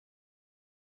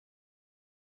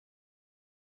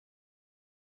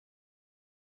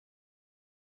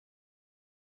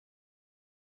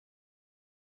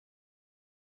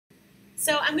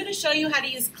So I'm going to show you how to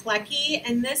use kleki,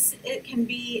 and it can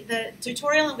be, the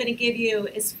tutorial I'm going to give you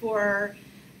is for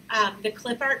the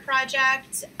clip art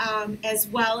project as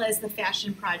well as the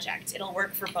fashion project. It'll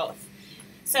work for both.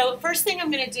 So first thing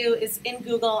I'm going to do is in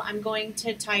Google, I'm going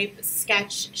to type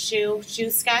sketch shoe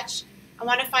sketch. I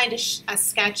want to find a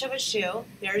sketch of a shoe.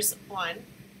 There's one.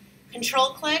 Control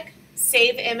click,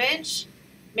 save image.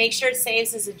 Make sure it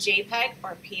saves as a JPEG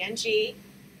or PNG.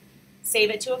 Save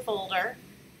it to a folder.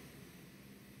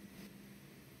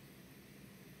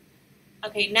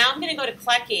 Okay, now I'm going to go to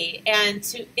kleki, and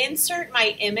to insert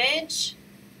my image,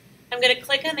 I'm going to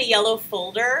click on the yellow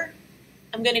folder.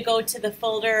 I'm going to go to the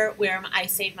folder where I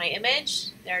saved my image.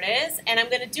 There it is. And I'm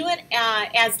going to do it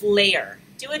as layer.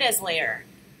 Do it as layer.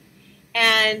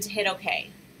 And hit OK.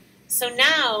 So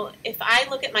now, if I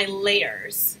look at my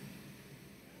layers,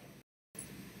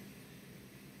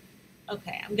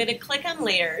 okay, I'm going to click on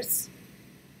layers.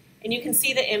 And you can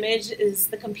see the image is,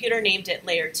 the computer named it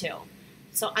layer 2.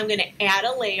 So I'm going to add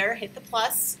a layer, hit the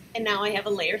plus, and now I have a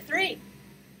layer 3.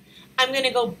 I'm going to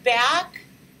go back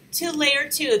to layer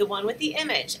 2, the one with the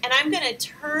image, and I'm going to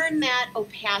turn that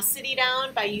opacity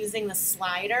down by using the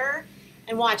slider.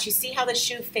 And watch, you see how the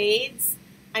shoe fades?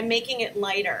 I'm making it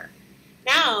lighter.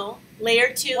 Now,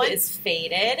 layer 2 is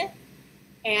faded,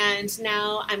 and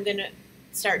now I'm going to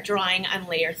start drawing on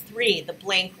layer 3, the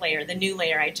blank layer, the new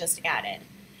layer I just added.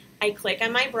 I click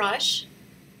on my brush.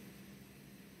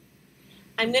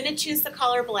 I'm going to choose the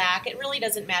color black. It really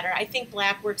doesn't matter. I think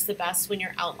black works the best when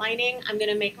you're outlining. I'm going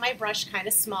to make my brush kind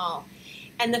of small.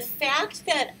 And the fact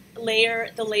that the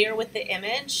layer with the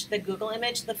image, the Google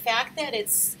image, the fact that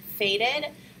it's faded,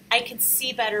 I can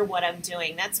see better what I'm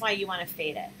doing. That's why you want to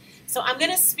fade it. So I'm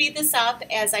going to speed this up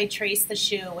as I trace the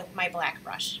shoe with my black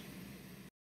brush.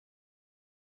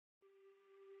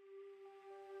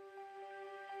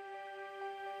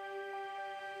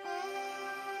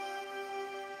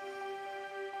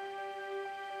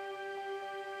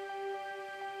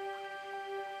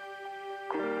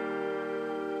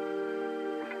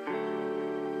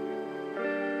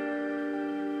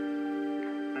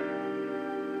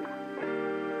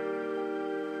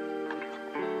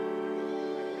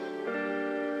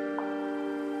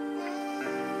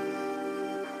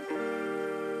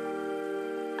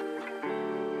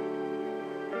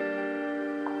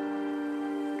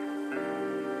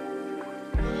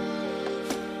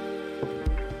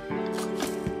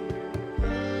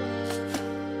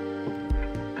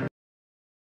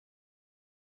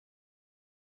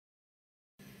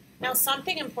 Now,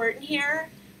 something important here,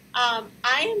 I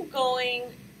am going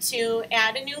to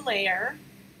add a new layer.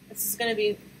 This is going to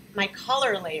be my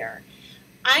color layer.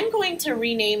 I'm going to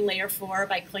rename layer 4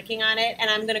 by clicking on it,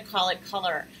 and I'm going to call it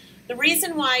color. The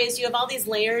reason why is you have all these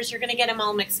layers, you're going to get them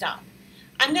all mixed up.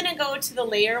 I'm going to go to the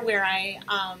layer where I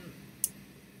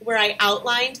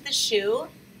outlined the shoe,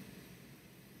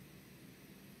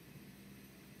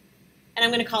 and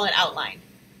I'm going to call it outline.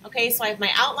 Okay, so I have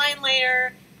my outline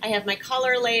layer, I have my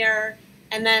color layer,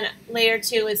 and then layer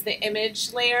 2 is the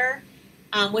image layer,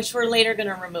 which we're later going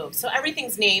to remove. So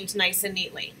everything's named nice and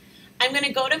neatly. I'm going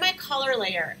to go to my color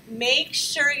layer. Make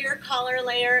sure your color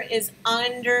layer is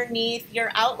underneath your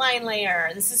outline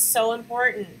layer. This is so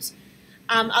important.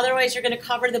 Otherwise, you're going to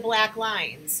cover the black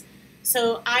lines.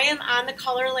 So I am on the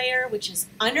color layer, which is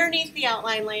underneath the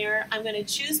outline layer. I'm going to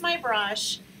choose my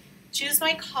brush, choose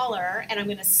my color, and I'm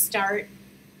going to start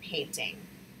painting.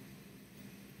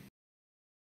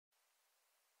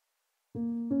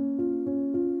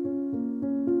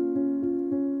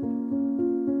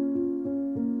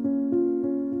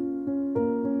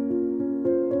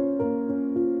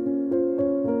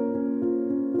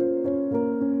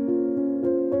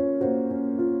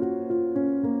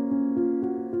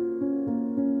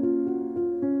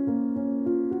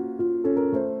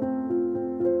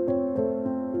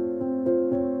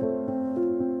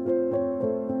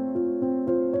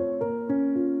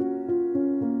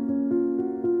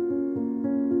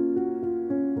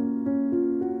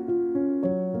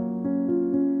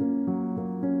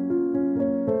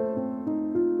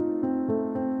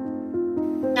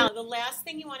 Now, the last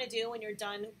thing you want to do when you're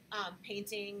done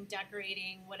painting,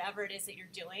 decorating, whatever it is that you're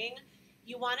doing,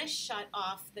 you want to shut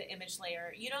off the image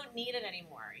layer. You don't need it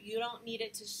anymore. You don't need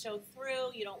it to show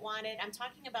through. You don't want it. I'm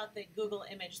talking about the Google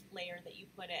image layer that you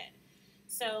put in.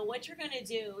 So what you're going to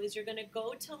do is you're going to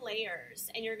go to layers,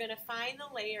 and you're going to find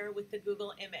the layer with the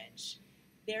Google image.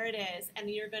 There it is, and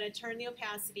you're going to turn the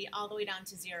opacity all the way down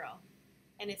to 0,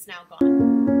 and it's now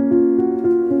gone.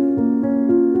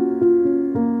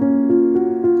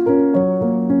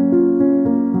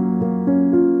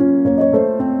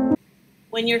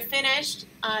 When you're finished,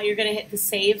 you're going to hit the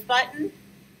Save button,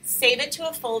 Save it to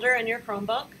a folder in your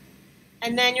Chromebook,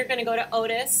 and then you're going to go to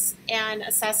Otis and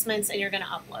Assessments, and you're going to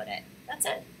upload it. That's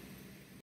it.